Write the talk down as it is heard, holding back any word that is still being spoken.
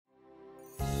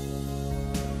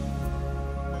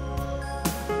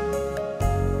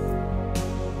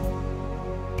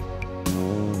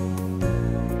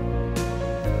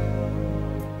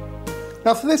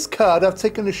Now for this card, I've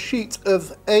taken a sheet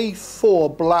of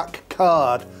A4 black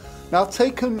card. Now I've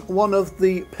taken one of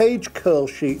the page curl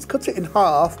sheets, cut it in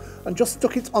half and just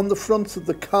stuck it on the front of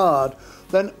the card.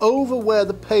 Then over where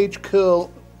the page curl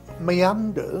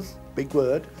meanders, big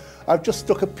word, I've just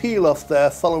stuck a peel off there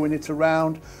following it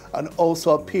around, and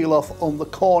also a peel off on the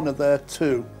corner there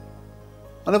too.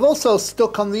 And I've also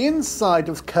stuck on the inside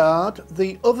of the card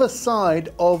the other side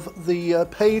of the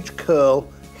page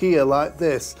curl here like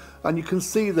this. And you can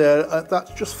see there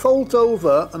that just folds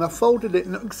over, and I folded it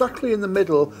exactly in the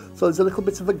middle, so there's a little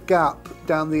bit of a gap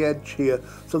down the edge here.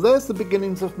 So there's the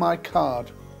beginnings of my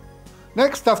card.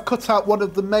 Next I've cut out one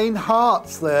of the main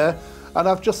hearts there, and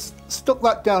I've just stuck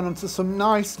that down onto some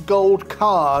nice gold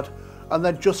card and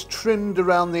then just trimmed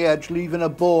around the edge, leaving a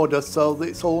border so that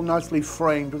it's all nicely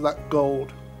framed with that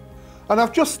gold. And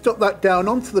I've just stuck that down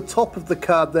onto the top of the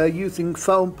card there using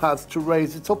foam pads to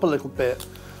raise it up a little bit.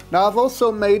 Now I've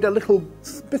also made a little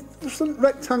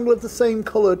rectangle of the same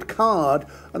coloured card,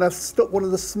 and I've stuck one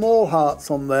of the small hearts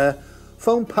on there,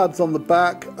 foam pads on the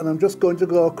back, and I'm just going to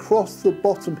go across the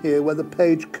bottom here where the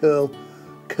page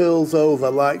curls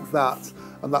over like that,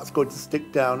 and that's going to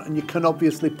stick down. And you can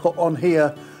obviously put on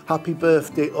here happy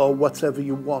birthday or whatever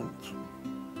you want.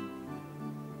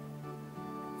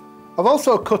 I've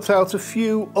also cut out a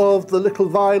few of the little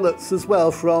violets as well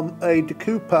from a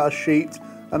decoupage sheet,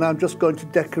 and I'm just going to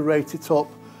decorate it up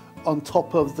on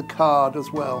top of the card as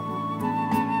well.